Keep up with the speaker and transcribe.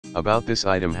About this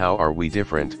item, how are we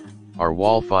different? Our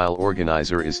wall file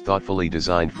organizer is thoughtfully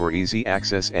designed for easy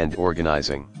access and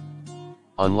organizing.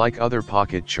 Unlike other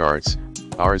pocket charts,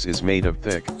 ours is made of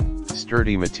thick,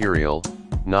 sturdy material,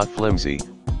 not flimsy,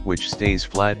 which stays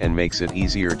flat and makes it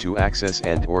easier to access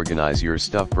and organize your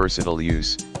stuff. Versatile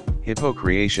use. Hippo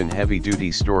Creation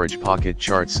heavy-duty storage pocket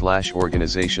chart /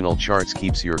 organizational charts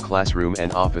keeps your classroom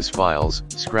and office files,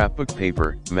 scrapbook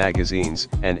paper, magazines,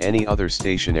 and any other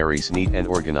stationaries neat and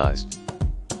organized.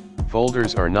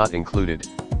 Folders are not included.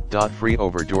 Free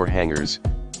Overdoor hangers.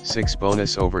 6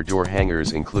 bonus Overdoor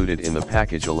hangers included in the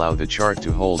package allow the chart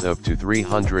to hold up to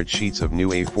 300 sheets of new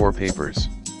A4 papers.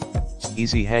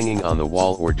 Easy hanging on the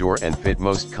wall or door and fit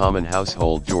most common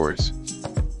household doors.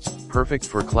 Perfect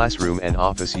for classroom and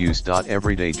office use.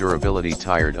 Everyday durability.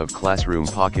 Tired of classroom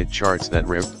pocket charts that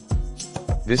rip?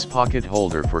 This pocket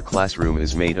holder for classroom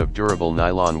is made of durable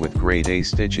nylon with grade A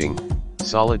stitching,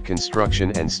 solid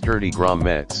construction and sturdy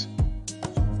grommets.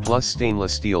 Plus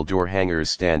stainless steel door hangers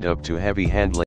stand up to heavy handling.